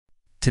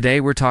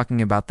Today we're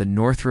talking about the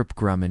Northrop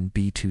Grumman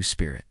B-2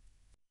 Spirit,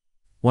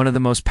 one of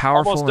the most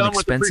powerful and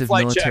expensive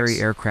military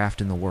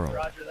aircraft in the world.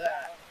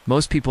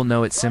 Most people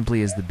know it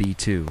simply as the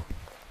B-2,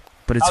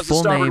 but its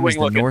full name is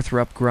the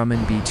Northrop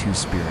Grumman B-2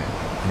 Spirit,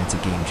 and it's a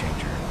game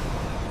changer.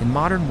 In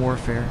modern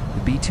warfare,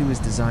 the B-2 is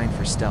designed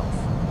for stealth,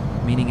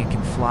 meaning it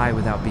can fly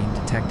without being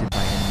detected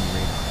by enemy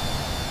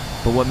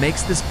radar. But what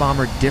makes this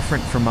bomber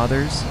different from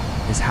others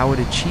is how it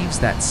achieves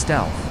that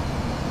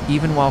stealth,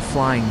 even while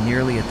flying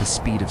nearly at the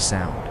speed of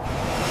sound.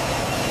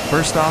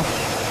 First off,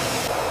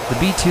 the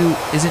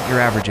B-2 isn't your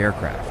average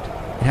aircraft.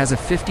 It has a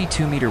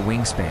 52-meter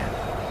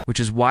wingspan, which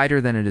is wider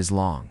than it is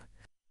long.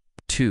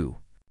 2.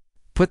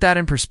 Put that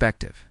in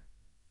perspective.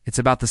 It's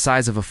about the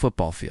size of a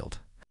football field.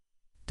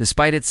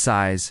 Despite its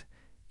size,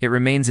 it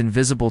remains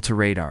invisible to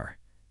radar,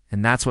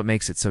 and that's what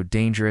makes it so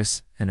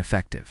dangerous and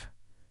effective.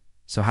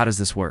 So how does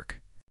this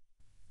work?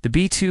 The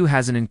B-2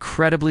 has an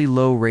incredibly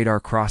low radar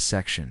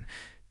cross-section,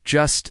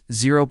 just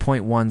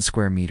 0.1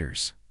 square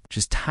meters, which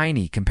is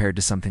tiny compared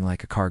to something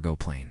like a cargo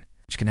plane,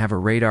 which can have a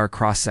radar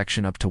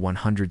cross-section up to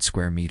 100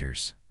 square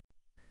meters.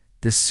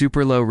 This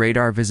super low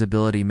radar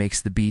visibility makes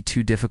the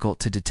B-2 difficult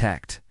to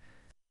detect.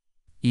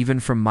 Even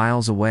from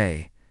miles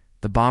away,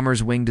 the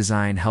bomber's wing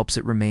design helps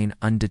it remain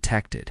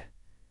undetected.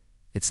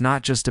 It's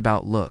not just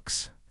about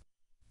looks.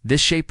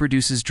 This shape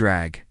reduces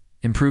drag,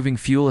 improving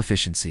fuel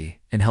efficiency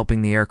and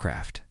helping the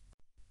aircraft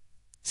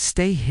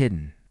stay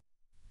hidden.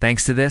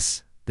 Thanks to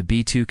this, the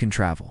B-2 can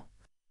travel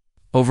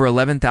over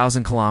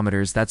 11,000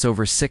 kilometers, that's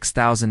over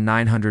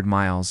 6,900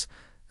 miles,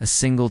 a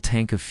single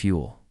tank of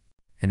fuel.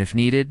 And if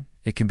needed,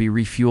 it can be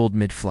refueled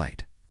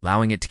mid-flight,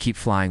 allowing it to keep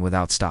flying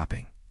without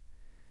stopping.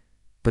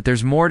 But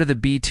there's more to the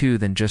B-2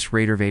 than just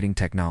radar-evading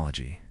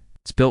technology.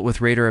 It's built with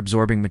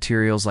radar-absorbing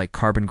materials like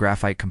carbon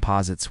graphite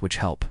composites, which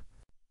help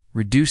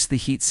reduce the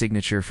heat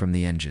signature from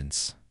the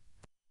engines.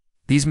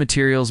 These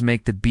materials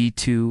make the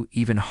B-2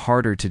 even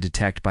harder to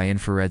detect by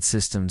infrared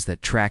systems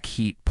that track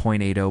heat.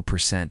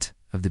 0.80%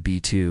 of the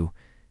B-2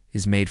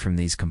 is made from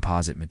these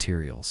composite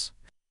materials.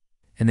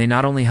 And they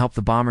not only help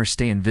the bomber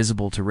stay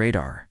invisible to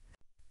radar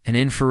and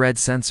infrared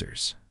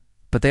sensors,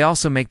 but they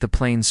also make the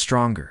plane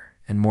stronger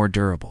and more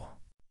durable.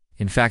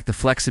 In fact, the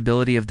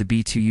flexibility of the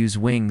B-2's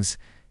wings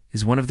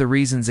is one of the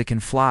reasons it can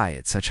fly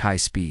at such high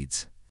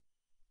speeds,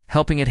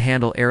 helping it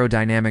handle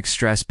aerodynamic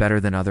stress better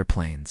than other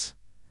planes.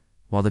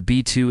 While the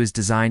B-2 is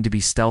designed to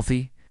be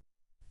stealthy,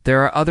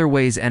 there are other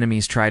ways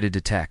enemies try to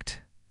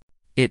detect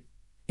it.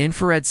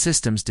 Infrared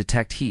systems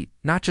detect heat,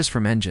 not just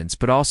from engines,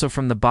 but also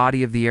from the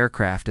body of the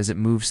aircraft as it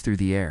moves through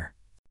the air.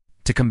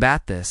 To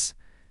combat this,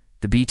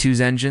 the B-2's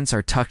engines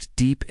are tucked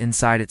deep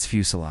inside its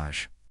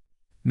fuselage,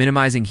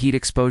 minimizing heat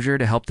exposure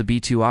to help the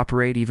B-2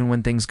 operate even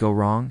when things go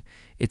wrong.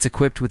 It's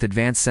equipped with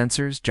advanced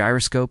sensors,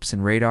 gyroscopes,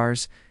 and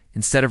radars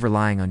instead of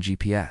relying on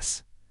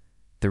GPS.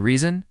 The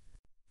reason?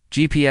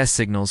 GPS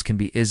signals can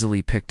be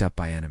easily picked up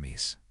by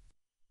enemies.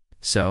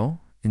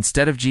 So,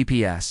 instead of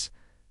GPS,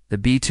 the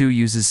B-2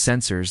 uses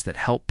sensors that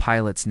help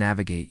pilots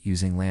navigate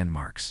using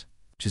landmarks,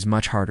 which is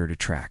much harder to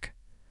track.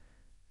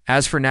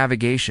 As for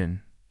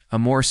navigation, a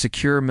more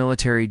secure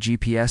military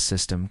GPS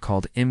system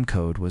called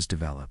Imagery was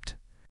developed,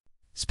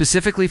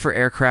 specifically for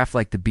aircraft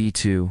like the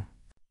B-2,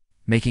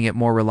 making it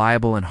more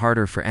reliable and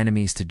harder for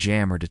enemies to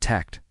jam or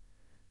detect.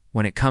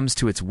 When it comes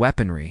to its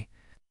weaponry,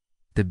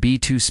 the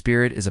B-2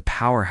 Spirit is a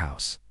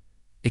powerhouse.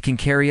 It can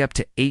carry up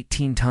to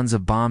 18 tons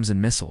of bombs and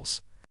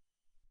missiles.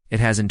 It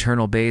has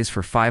internal bays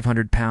for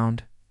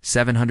 500-pound,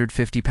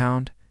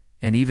 750-pound,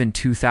 and even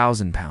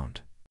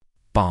 2,000-pound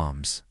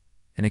bombs.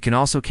 And it can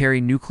also carry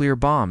nuclear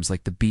bombs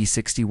like the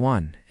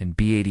B-61 and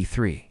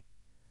B-83.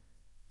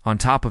 On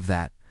top of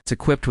that, it's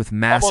equipped with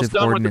massive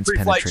ordnance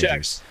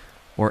penetrators,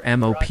 or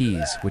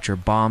MOPs, which are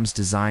bombs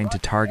designed to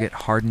target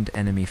hardened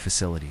enemy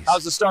facilities.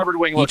 How's the starboard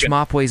wing looking? Each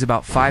MOP weighs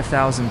about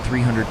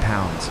 5,300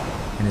 pounds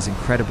and is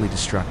incredibly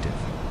destructive.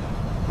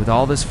 With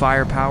all this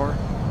firepower,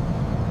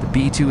 the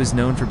B-2 is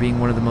known for being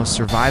one of the most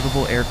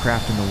survivable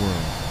aircraft in the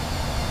world.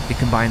 It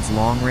combines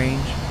long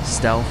range,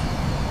 stealth,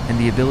 and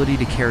the ability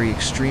to carry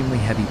extremely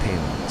heavy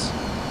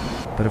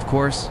payloads. But of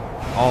course,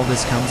 all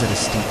this comes at a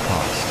steep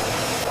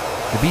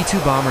cost. The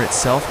B-2 bomber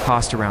itself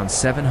cost around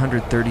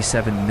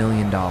 $737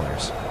 million.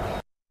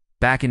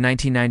 Back in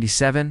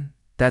 1997,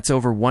 that's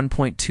over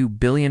 $1.2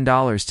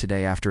 billion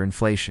today after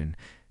inflation,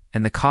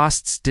 and the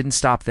costs didn't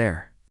stop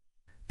there.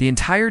 The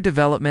entire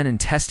development and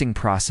testing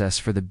process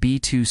for the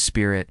B-2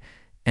 Spirit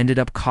ended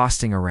up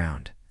costing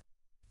around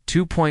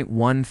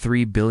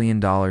 $2.13 billion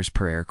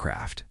per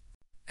aircraft.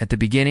 At the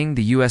beginning,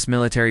 the U.S.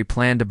 military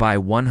planned to buy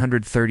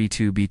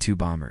 132 B-2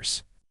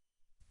 bombers.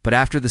 But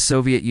after the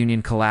Soviet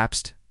Union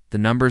collapsed, the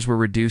numbers were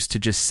reduced to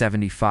just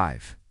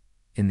 75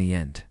 in the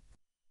end.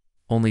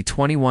 Only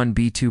 21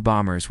 B-2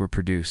 bombers were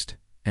produced,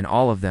 and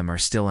all of them are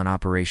still in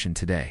operation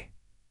today.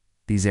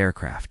 These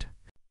aircraft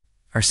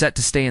are set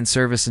to stay in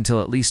service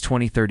until at least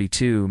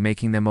 2032,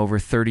 making them over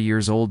 30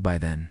 years old by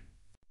then.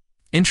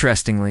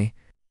 Interestingly,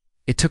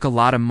 it took a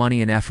lot of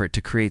money and effort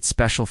to create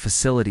special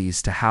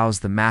facilities to house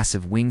the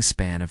massive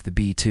wingspan of the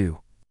B-2.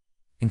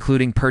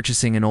 including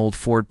purchasing an old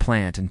Ford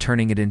plant and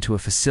turning it into a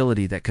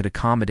facility that could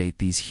accommodate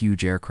these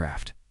huge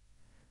aircraft.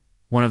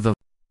 One of the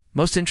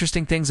most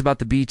interesting things about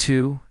the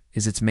B-2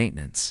 is its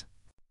maintenance.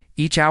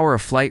 Each hour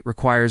of flight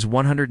requires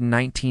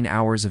 119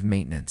 hours of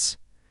maintenance,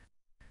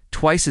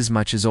 twice as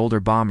much as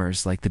older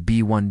bombers like the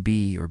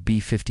B-1B or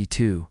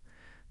B-52.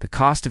 The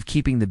cost of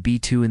keeping the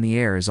B-2 in the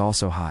air is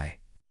also high.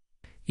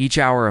 Each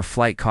hour of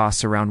flight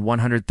costs around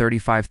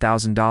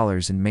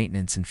 $135,000 in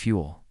maintenance and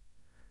fuel.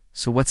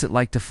 So what's it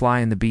like to fly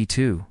in the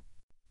B-2?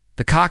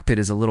 The cockpit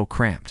is a little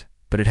cramped,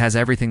 but it has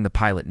everything the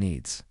pilot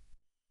needs.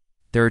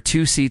 There are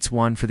 2 seats,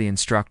 one for the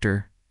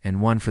instructor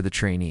and one for the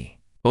trainee.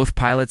 Both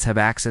pilots have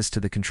access to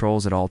the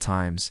controls at all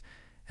times,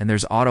 and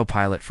there's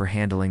autopilot for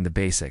handling the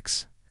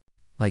basics,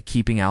 like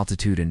keeping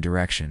altitude and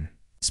direction.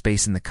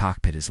 Space in the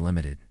cockpit is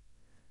limited,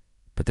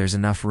 but there's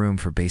enough room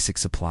for basic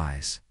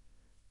supplies,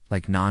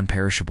 like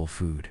non-perishable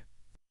food,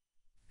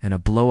 and a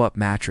blow-up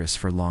mattress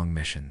for long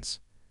missions.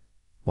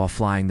 While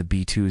flying the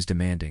B-2 is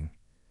demanding,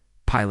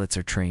 pilots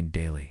are trained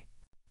daily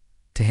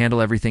to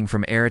handle everything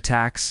from air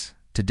attacks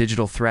to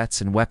digital threats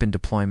and weapon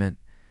deployment.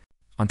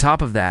 On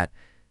top of that,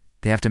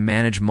 they have to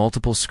manage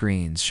multiple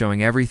screens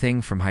showing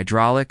everything from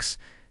hydraulics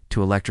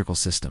to electrical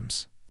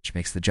systems, which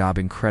makes the job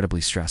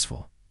incredibly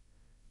stressful.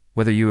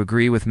 Whether you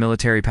agree with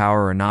military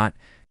power or not,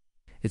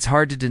 it's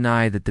hard to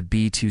deny that the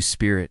B-2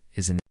 Spirit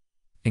is an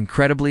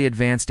incredibly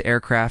advanced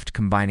aircraft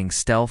combining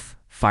stealth,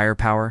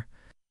 firepower,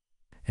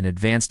 and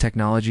advanced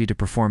technology to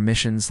perform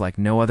missions like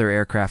no other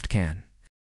aircraft can.